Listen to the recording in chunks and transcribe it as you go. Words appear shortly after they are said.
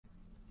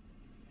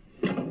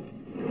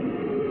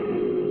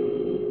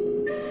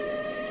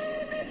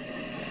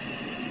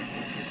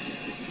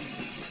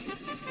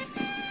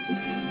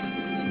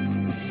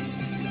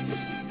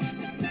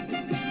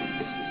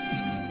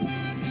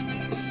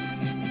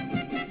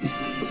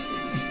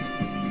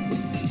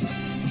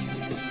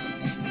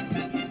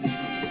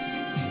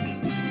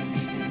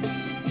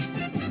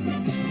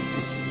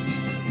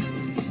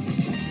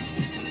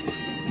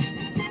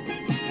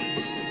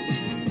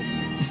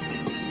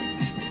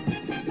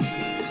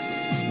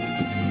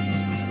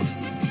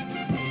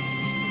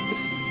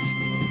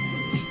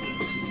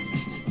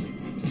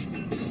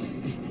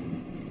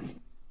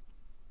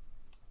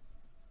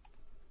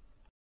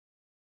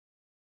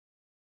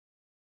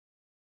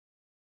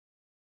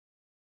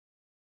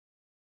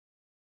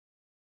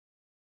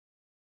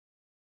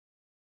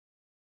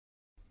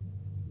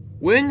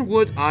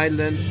Wynwood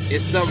Island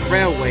is a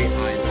railway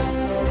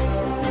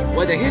island,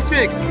 where the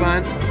history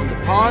expands from the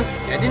past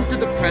and into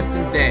the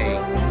present day,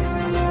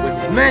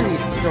 with many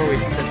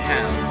stories to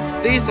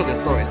tell. These are the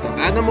stories of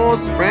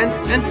animals, friends,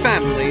 and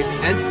families,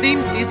 and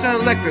steam diesel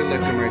and electric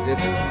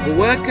locomotives who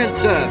were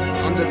conserved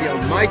under the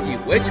almighty,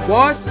 which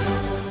was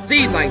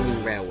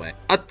Sealining Railway.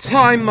 A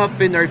time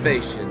of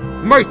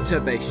innovation,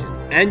 motivation,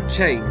 and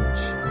change.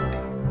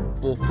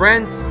 For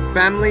friends,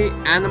 family,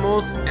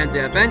 animals, and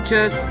their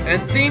adventures,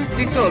 and steam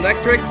diesel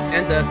electrics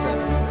and their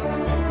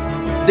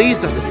services. These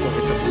are the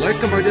stories of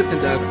locomotives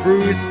and their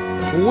crews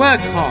who work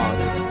hard,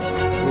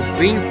 who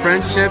bring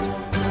friendships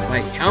by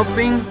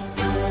helping,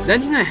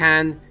 lending a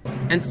hand,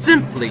 and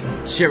simply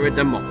cheering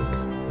them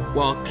up,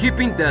 while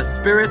keeping their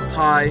spirits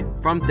high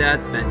from their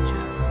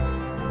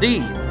adventures.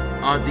 These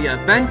are the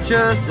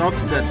adventures of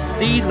the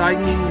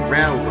Sealining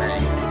Railway.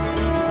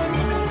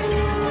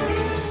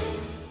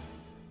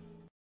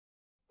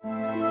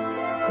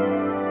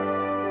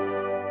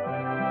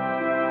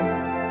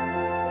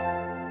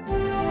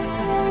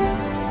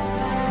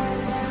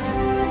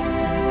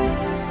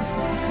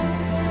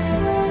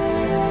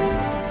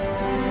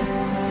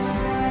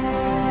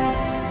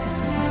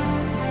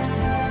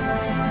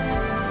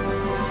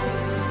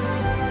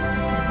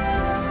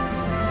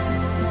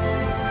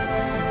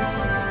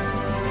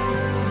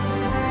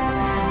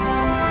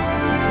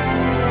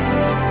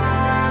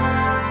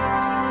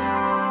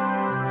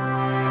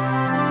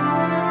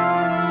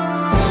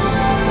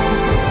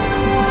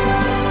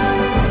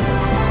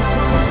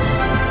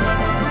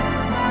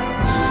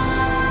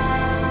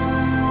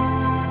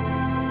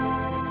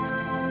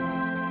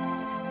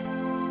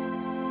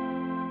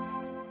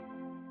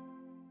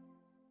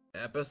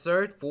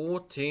 Episode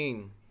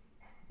 14,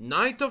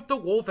 Night of the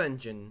Wolf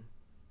Engine.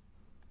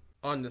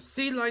 On the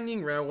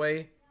Sealining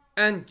Railway,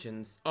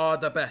 engines are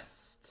the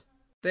best.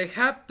 They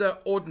have their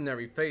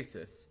ordinary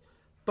faces,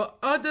 but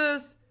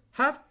others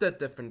have their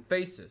different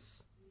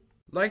faces,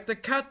 like the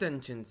cat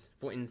engines,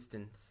 for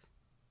instance.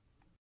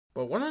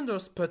 But one of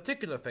those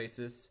particular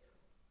faces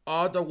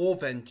are the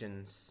wolf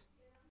engines.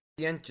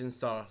 The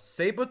engines are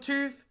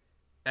Sabertooth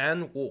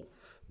and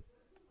Wolf.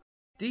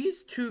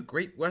 These two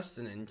Great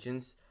Western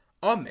engines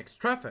are mixed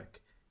traffic.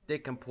 They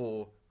can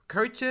pull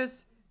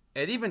coaches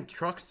and even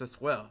trucks as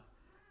well.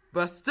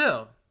 But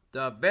still, they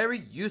are very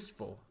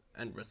useful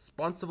and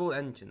responsible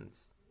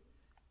engines.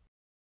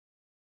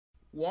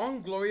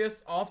 One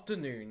glorious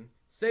afternoon,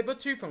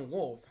 Sabertooth and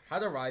Wolf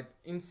had arrived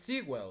in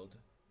SeaWorld.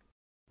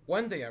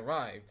 When they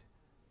arrived,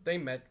 they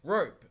met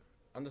Rope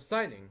on the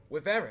siding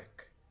with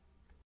Eric.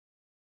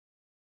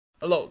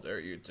 Hello there,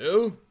 you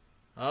two.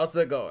 How's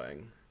it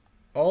going?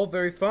 All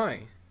very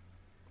fine.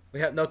 We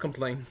have no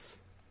complaints.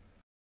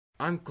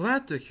 I'm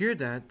glad to hear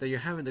that you're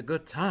having a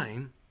good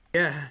time.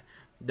 Yeah,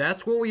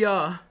 that's what we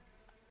are.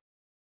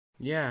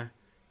 Yeah,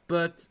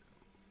 but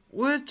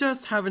we're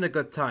just having a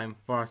good time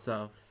for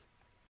ourselves.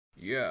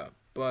 Yeah,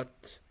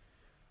 but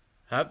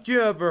have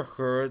you ever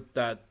heard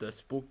that the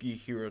spooky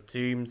hero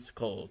team's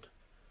called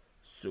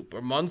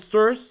Super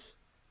Monsters?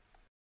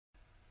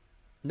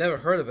 Never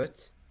heard of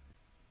it.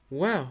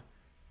 Well,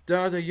 there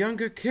are the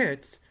younger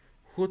kids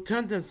who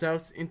turn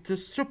themselves into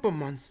super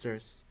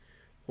monsters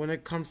when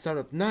it comes out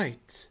at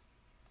night.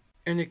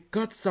 And it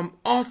got some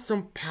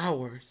awesome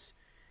powers.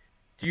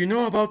 Do you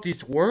know about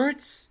these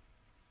words?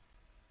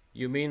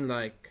 You mean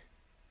like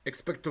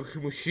Expecto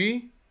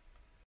Humushi?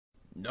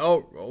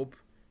 No, Rope.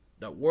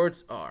 The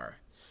words are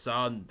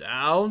sun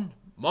down,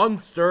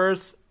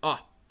 monsters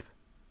up.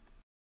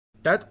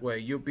 That way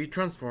you'll be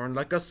transformed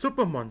like a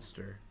super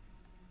monster.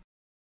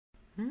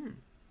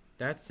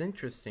 That's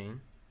interesting.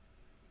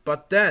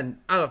 But then,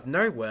 out of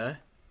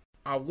nowhere,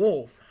 a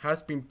wolf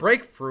has been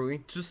breakthrough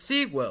into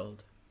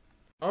SeaWorld.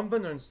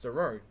 Unbeknownst to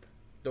Rope,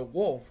 the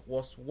wolf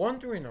was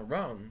wandering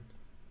around,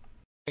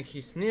 and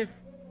he sniffed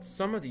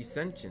some of these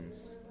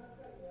engines,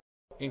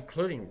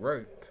 including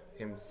Rope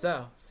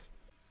himself.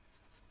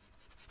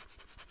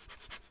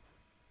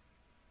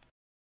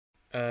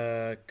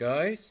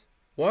 Guys,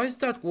 what is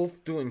that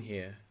wolf doing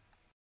here?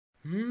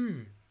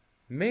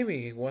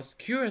 Maybe he was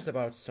curious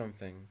about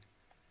something.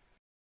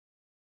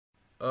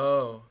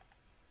 Oh,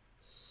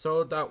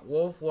 so that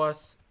wolf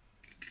was...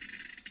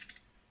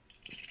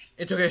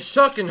 To his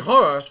shock and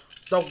horror,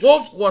 the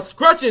wolf was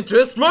scratching into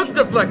his smoke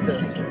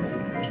deflectors.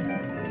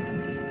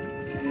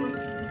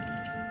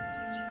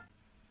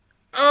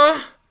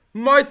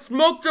 My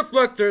smoke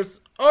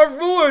deflectors are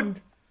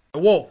ruined! The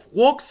wolf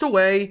walks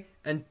away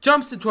and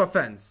jumps into a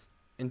fence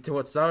until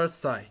it's out of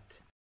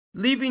sight,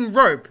 leaving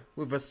Rope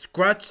with a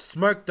scratched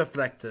smoke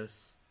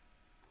deflectors.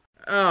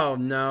 Oh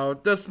no,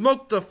 the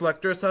smoke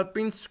deflectors have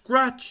been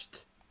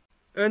scratched.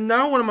 And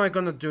now what am I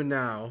gonna do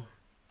now?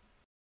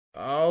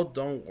 Oh,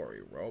 don't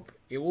worry, Rope.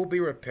 It will be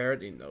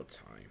repaired in no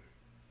time.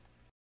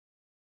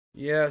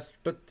 Yes,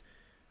 but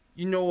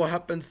you know what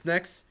happens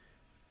next?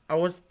 I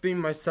was being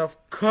myself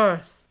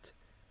cursed.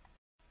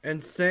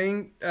 And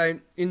saying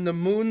in the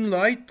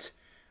moonlight,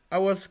 I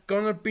was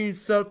gonna be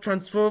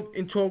self-transformed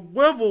into a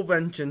werewolf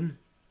engine.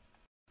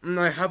 And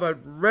I have a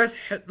red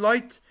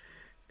headlight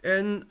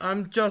and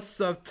I'm just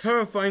a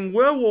terrifying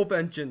werewolf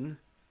engine.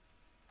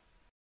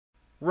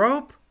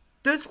 Rope,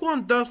 this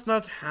one does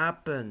not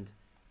happen.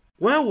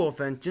 Werewolf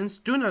engines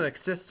do not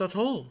exist at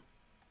all.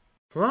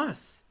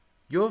 Plus,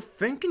 you're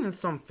thinking of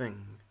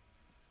something.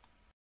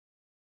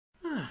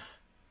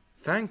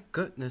 Thank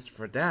goodness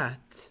for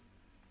that.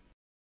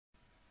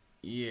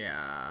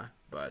 Yeah,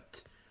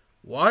 but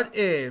what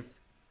if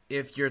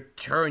you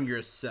turn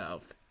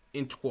yourself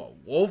into a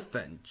wolf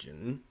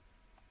engine?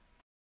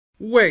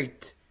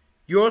 Wait,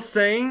 you're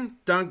saying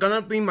that I'm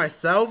gonna be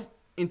myself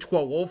into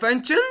a wolf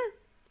engine?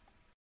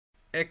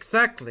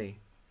 Exactly.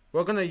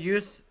 We're gonna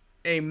use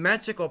a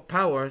magical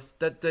powers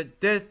that they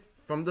did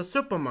from the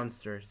super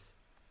monsters.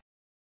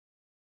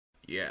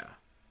 Yeah,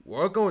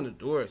 we're going to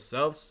do it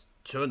ourselves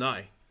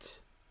tonight.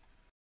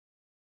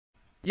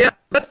 Yeah,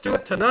 let's do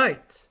it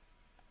tonight.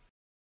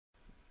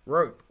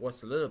 Rope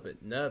was a little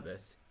bit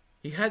nervous.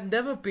 He had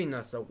never been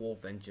as a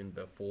wolf engine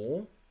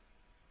before.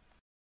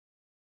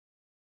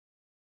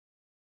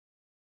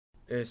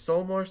 It's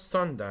almost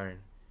sundown,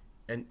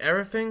 and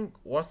everything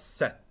was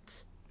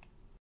set.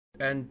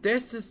 And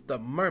this is the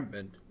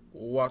moment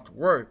what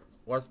Rope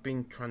was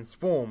being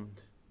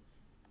transformed.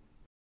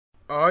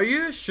 Are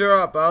you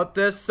sure about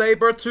this,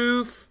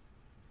 Sabretooth?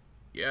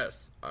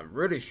 Yes, I'm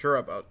really sure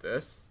about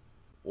this.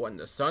 When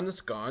the sun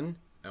is gone,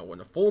 and when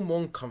the full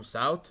moon comes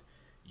out,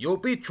 you'll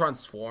be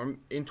transformed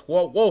into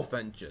a wolf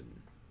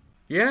engine.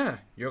 Yeah,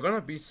 you're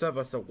gonna be served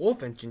as a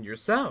wolf engine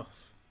yourself.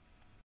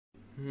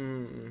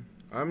 I'm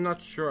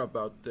not sure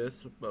about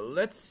this, but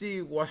let's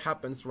see what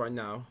happens right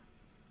now.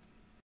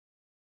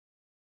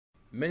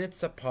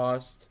 Minutes have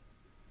passed.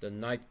 The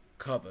night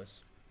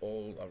covers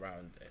all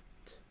around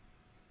it.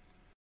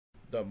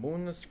 The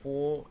moon is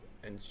full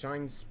and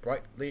shines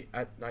brightly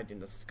at night in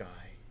the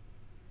sky.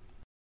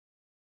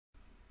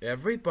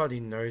 Everybody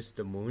knows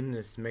the moon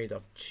is made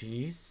of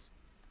cheese.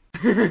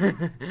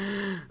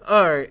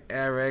 Alright,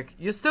 Eric,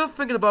 you're still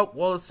thinking about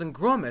Wallace and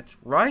Gromit,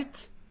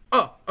 right?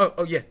 Oh,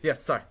 yeah,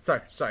 sorry.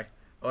 I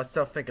was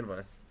still thinking about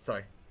it.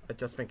 Sorry, I'm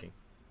just thinking.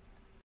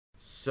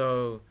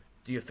 So,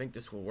 do you think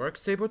this will work,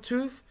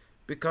 Sabretooth?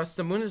 Because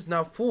the moon is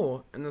now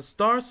full and the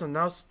stars are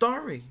now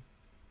starry.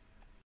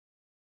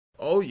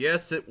 Oh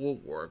yes, it will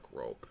work,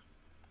 Rope.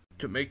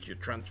 To make you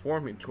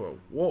transform into a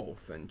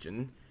wolf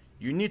engine,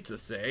 you need to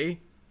say,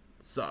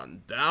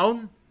 "Sun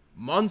down,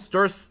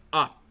 monsters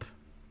up."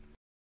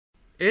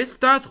 Is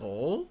that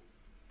all?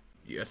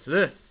 Yes, it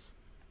is.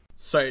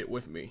 Say it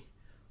with me.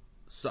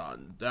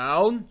 Sun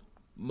down,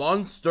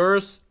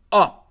 monsters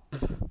up.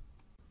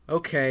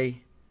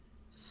 Okay.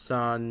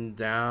 Sun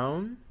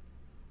down,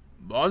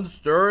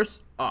 monsters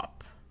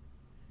up.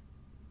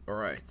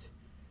 Alright.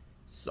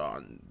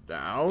 Sun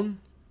down,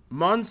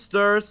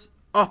 monsters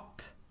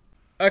up.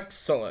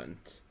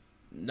 Excellent.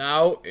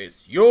 Now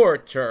it's your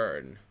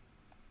turn.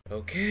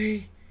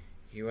 Okay,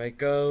 here I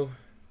go.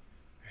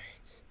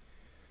 Right.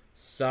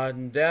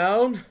 Sun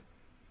down,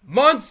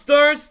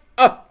 monsters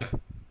up.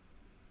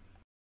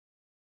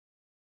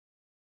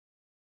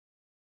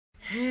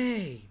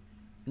 Hey,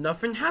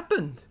 nothing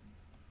happened.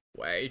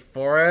 Wait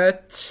for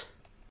it.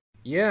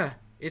 Yeah,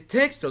 it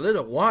takes a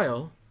little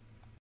while.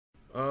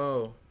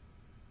 Oh,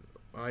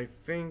 I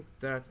think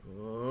that...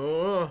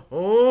 Oh,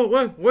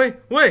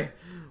 wait.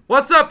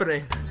 What's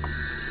happening?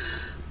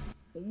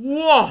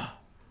 Whoa.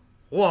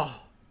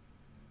 Oh.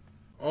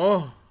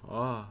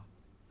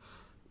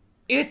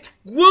 It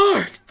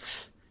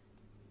worked!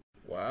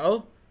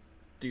 Well,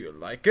 do you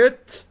like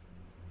it?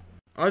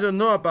 I don't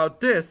know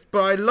about this,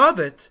 but I love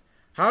it.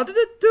 How did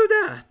it do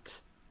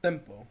that?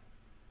 Simple.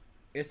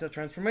 It's a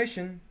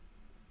transformation.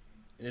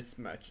 It's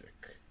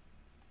magic.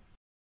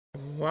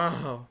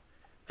 Wow.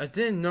 I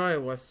didn't know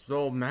it was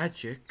so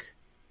magic.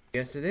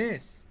 Yes, it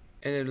is.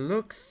 And it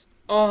looks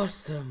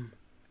awesome.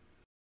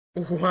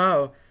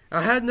 Wow.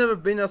 I had never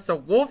been as a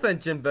wolf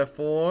engine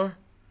before.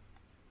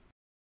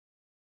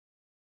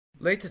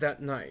 Later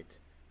that night,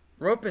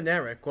 Rope and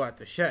Eric were at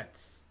the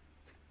sheds.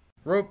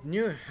 Rope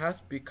knew it has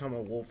become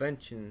a wolf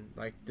engine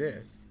like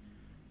this,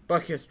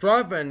 but his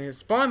driver and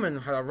his fireman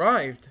had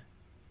arrived.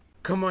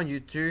 Come on,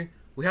 you two.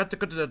 We have to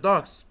go to the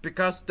docks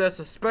because there's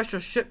a special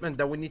shipment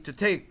that we need to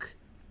take.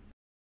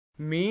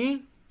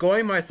 Me?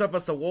 Going myself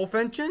as a wolf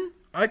engine?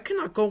 I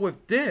cannot go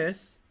with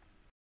this.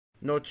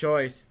 No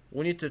choice.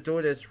 We need to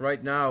do this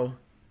right now.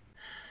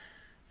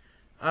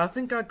 I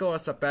think I'll go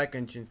as a back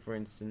engine, for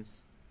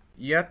instance.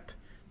 Yep.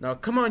 Now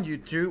come on, you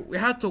two. We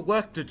have to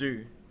work to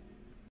do.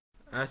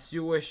 As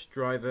you wish,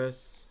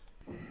 drivers.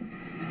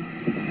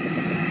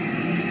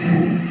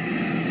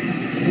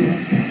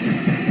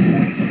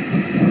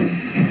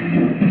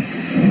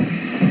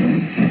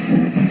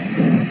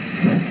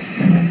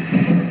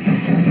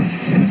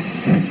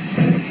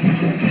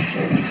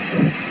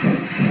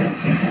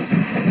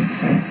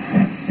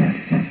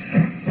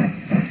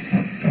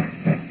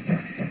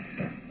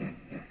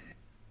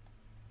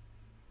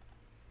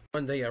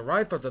 When they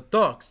arrived at the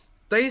docks,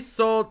 they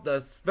saw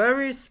this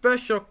very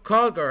special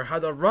cargo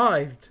had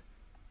arrived.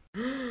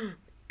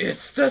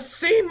 It's the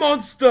sea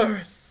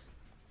monsters!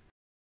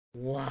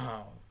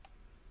 Wow.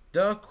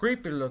 They're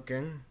creepy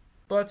looking,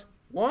 But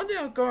when they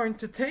are going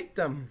to take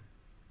them?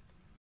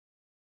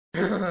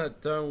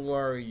 Don't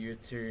worry, you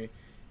two.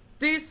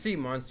 These sea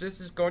monsters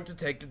is going to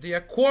take the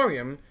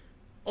aquarium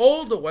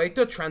all the way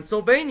to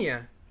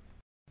Transylvania.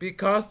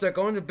 Because they're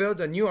going to build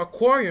a new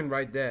aquarium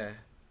right there.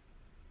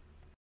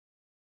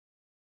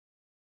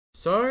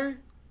 So,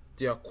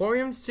 the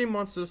aquarium sea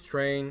monsters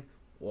train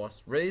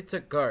was ready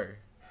to go.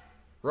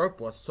 Rope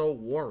was so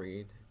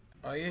worried.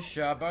 Are you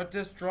sure about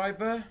this,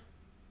 driver?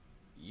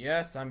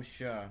 Yes, I'm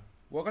sure.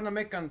 We're gonna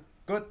make a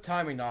good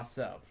timing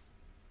ourselves.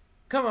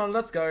 Come on,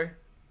 let's go.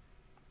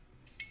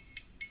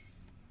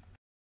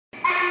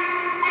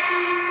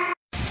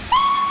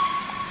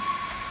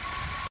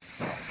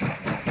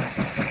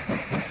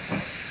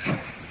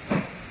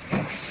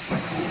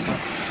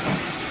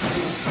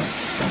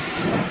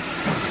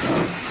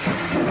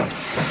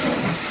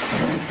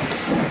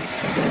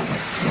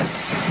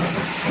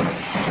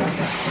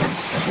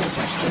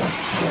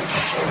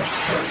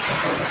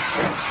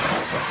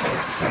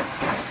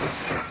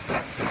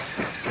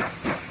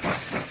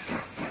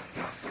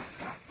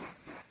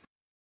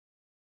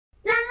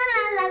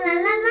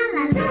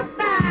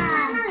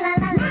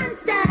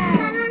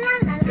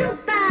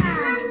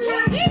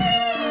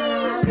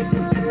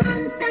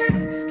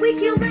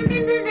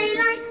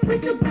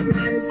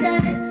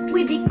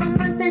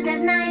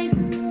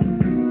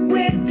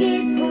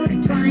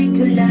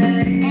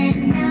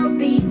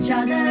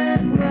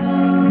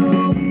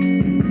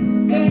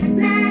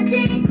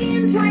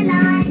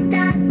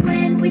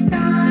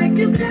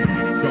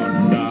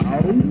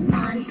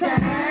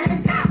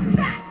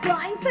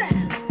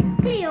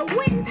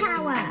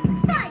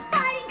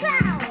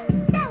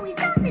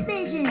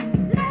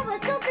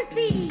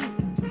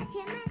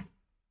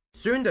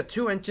 Soon the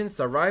two engines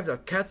arrived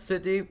at Cat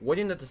City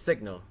waiting at the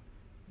signal.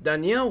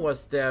 Danielle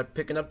was there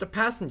picking up the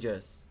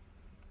passengers.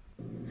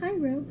 Hi,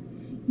 Rope.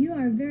 You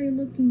are a very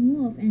looking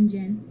wolf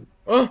engine.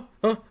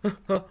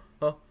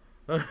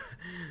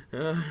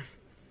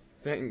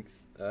 Thanks.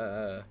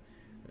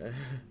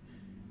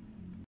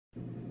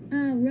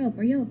 Rope,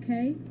 are you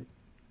okay?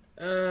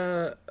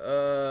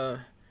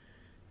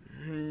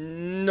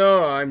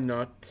 No, I'm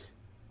not.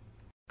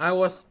 I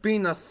was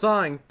being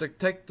assigned to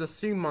take the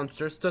sea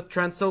monsters to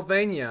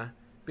Transylvania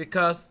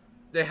because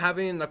they have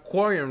an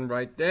aquarium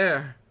right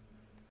there.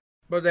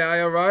 But when I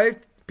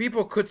arrived,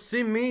 people could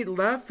see me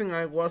laughing.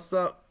 I was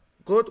a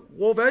good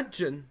wolf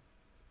engine.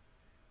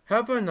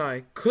 Haven't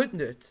I? Couldn't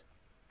it?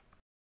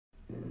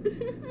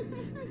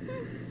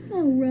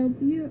 Oh, Rope,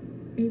 you're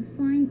a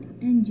fine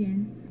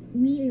engine.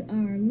 We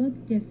are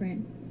look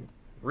different.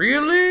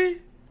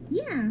 Really?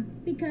 Yeah,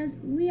 because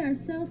we are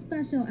so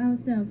special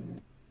ourselves.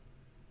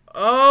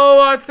 Oh,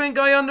 I think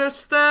I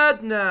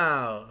understand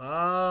now.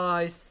 Oh,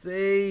 I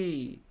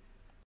see.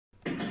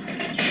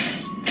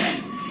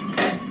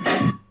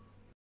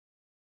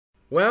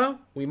 Well,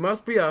 we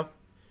must be off.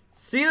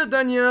 See you,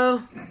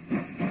 Danielle.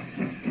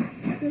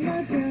 Good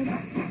luck, Rope.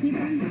 Keep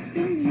on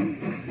singing.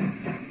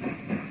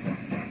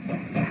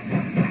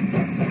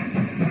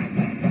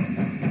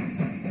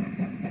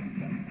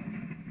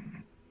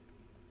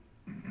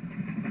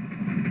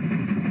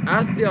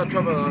 As they are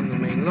traveling on the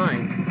main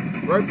line,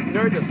 Rope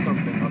noticed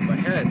something up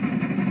ahead.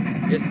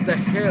 It's the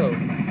hill.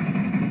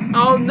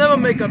 I'll never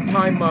make a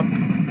time up.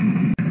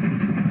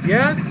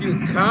 Yes, you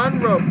can,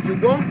 Rope. You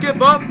won't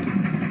give up.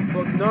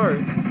 But no,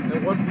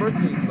 it was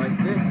mercy like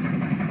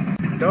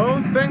this.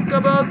 Don't think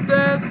about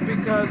that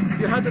because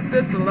you had to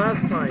did the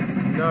last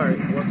time. No, it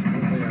wasn't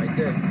the way I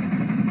did.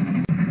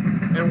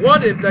 And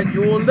what if that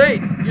you were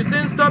late? You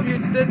didn't stop, you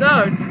did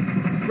out.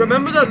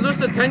 Remember that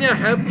Lusitania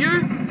helped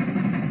you?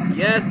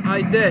 Yes,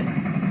 I did.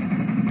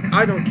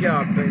 I don't care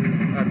about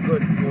being a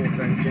good wolf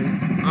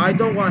engine. I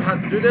don't want to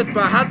have to do this,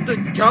 but I have to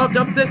charge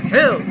up this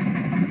hill.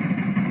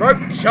 Marc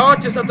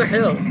charges up the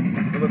hill.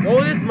 And with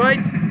all his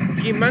might,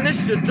 he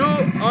managed to do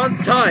it on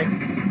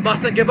time.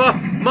 Mustn't give up!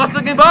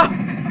 Mustn't give up!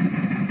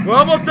 We're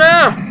almost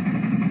there!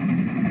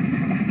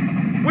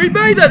 We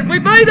made it! We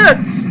made it!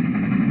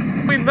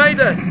 We made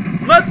it!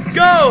 Let's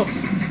go!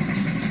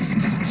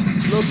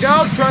 Look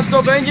out,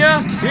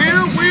 Transylvania!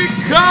 Here we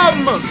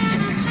come!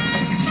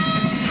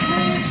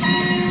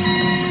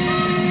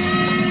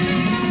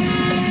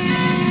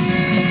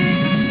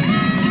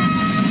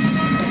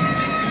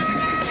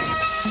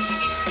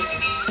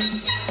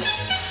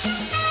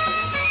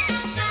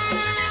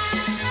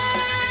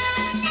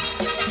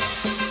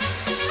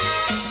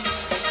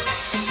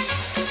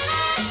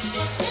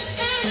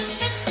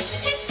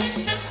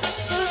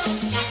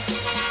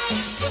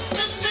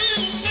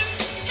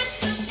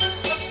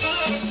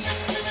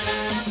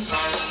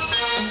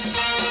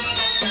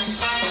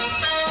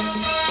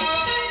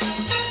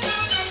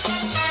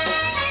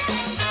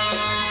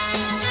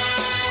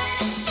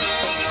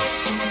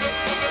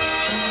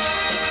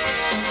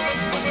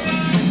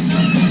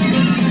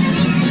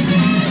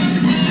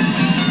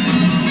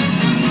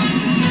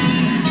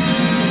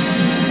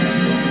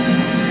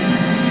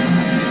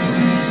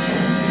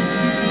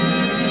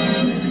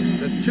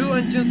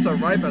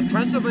 Arrive at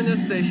Transylvania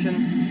Station,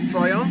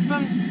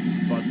 triumphant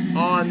but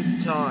on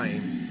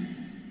time.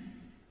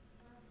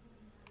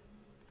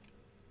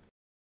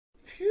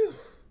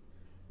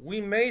 we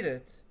made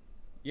it.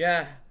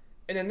 Yeah,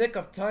 in the nick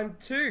of time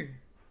too.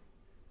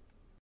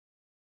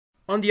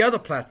 On the other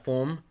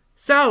platform,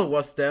 Sal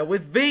was there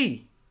with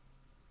V.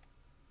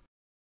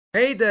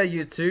 Hey there,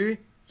 you two.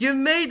 You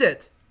made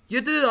it.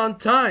 You did it on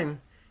time.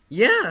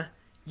 Yeah,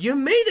 you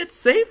made it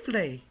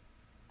safely.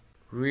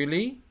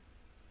 Really?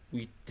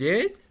 We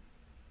did?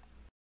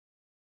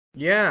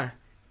 Yeah.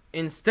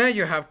 Instead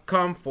you have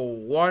come for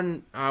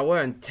 1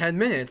 hour and 10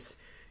 minutes.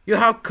 You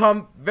have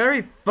come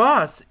very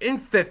fast in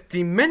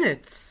 15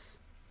 minutes.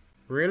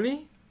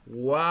 Really?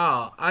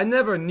 Wow, I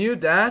never knew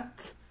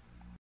that.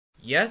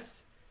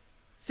 Yes.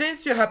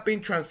 Since you have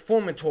been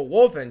transformed into a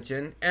wolf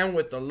engine and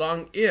with the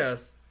long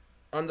ears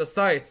on the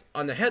sides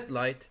on the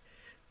headlight,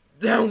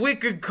 then we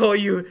could call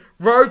you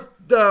Rope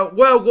the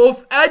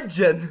Werewolf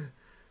Engine.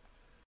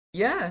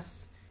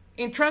 Yes,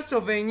 in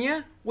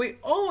Transylvania, we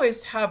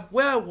always have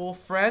werewolf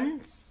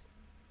friends.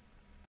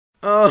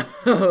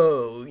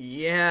 Oh,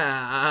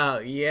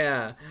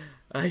 yeah,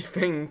 I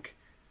think.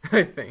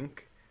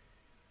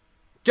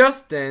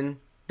 Just then,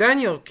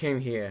 Daniel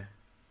came here.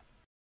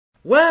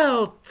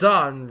 Well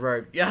done,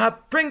 Rope. You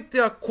have bring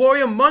the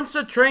aquarium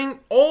monster train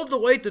all the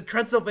way to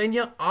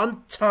Transylvania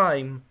on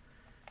time.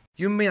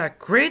 You made a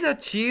great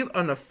achievement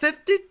on a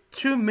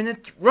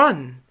 52-minute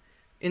run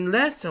in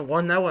less than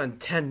 1 hour and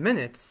 10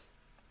 minutes.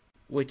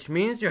 Which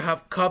means you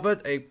have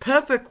covered a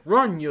perfect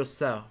run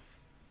yourself.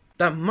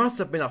 That must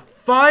have been a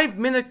 5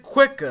 minute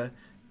quicker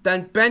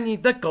than Benny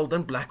the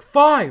Golden Black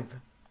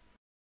 5.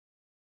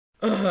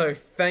 Oh,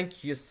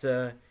 thank you,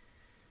 sir.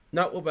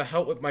 Not with the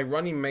help with my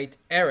running mate,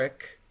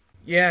 Eric.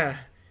 Yeah,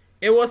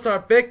 it was our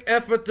big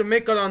effort to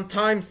make it on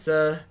time,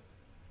 sir.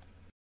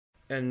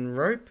 And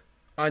Rope?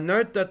 I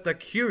note that the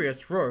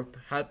curious Rope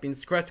had been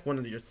scratched one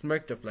of your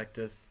smoke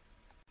deflectors.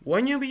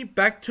 When you be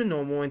back to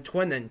normal into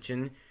an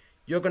engine,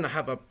 you're gonna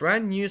have a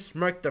brand new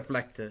smoke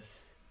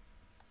deflectors.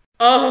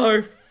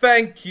 Oh,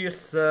 thank you,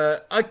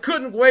 sir. I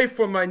couldn't wait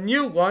for my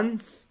new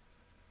ones.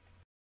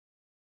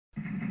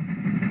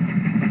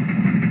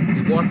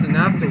 It wasn't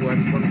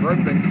afterwards when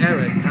Rope and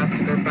Eric has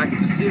to go back to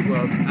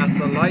SeaWorld as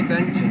the light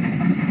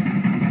engines.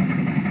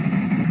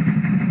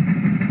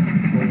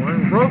 But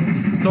when Rope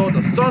saw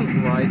the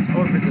sunrise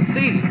over the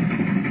sea,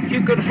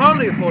 he could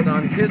hardly hold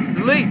on his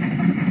sleep.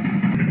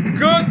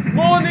 Good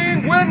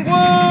morning,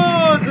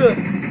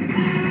 Windward!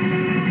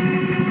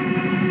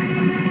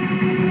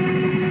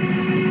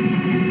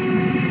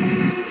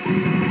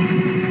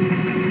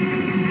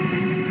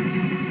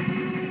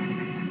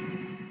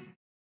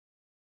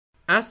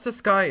 As the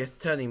sky is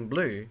turning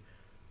blue,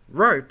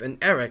 Rope and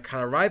Eric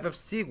had arrived at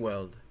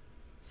SeaWorld.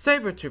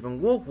 Sabretooth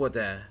and Wolf were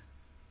there.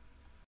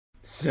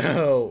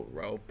 So,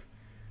 Rope,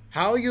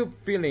 how are you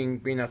feeling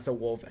being as a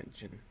wolf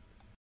engine?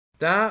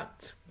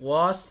 That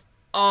was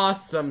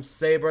awesome,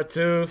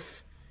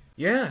 Sabretooth.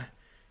 Yeah,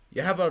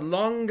 you have a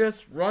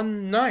longest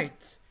run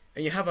night,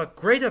 and you have a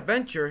great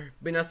adventure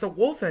being as a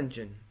wolf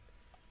engine.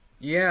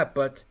 Yeah,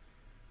 but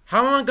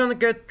how am I gonna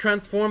get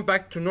transformed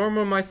back to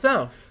normal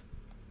myself?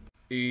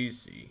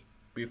 Easy.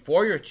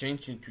 Before you're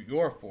changed into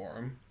your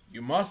form,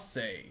 you must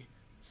say,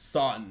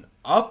 "Sun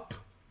up,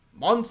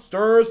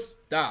 monsters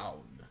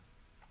down."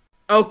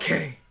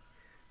 Okay,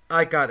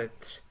 I got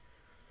it.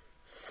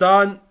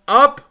 Sun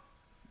up,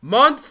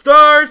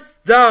 monsters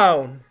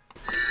down.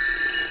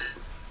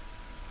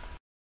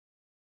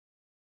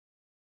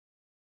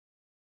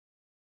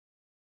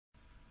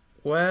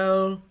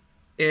 Well,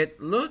 it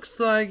looks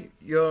like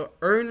you're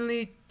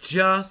only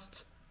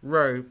just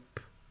Rope.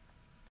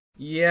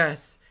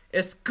 Yes.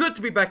 It's good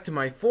to be back to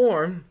my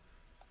form.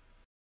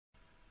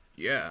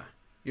 Yeah,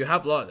 you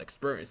have a lot of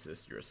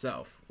experiences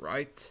yourself,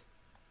 right?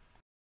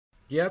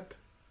 Yep,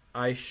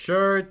 I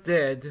sure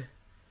did.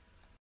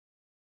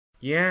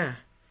 Yeah,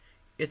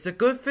 it's a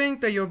good thing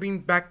that you're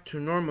being back to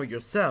normal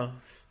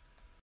yourself.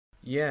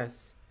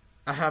 Yes,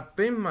 I have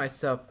been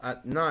myself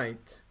at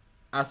night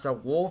as a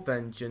wolf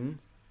engine.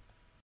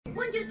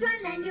 Won't you try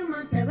land your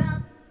monster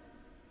up?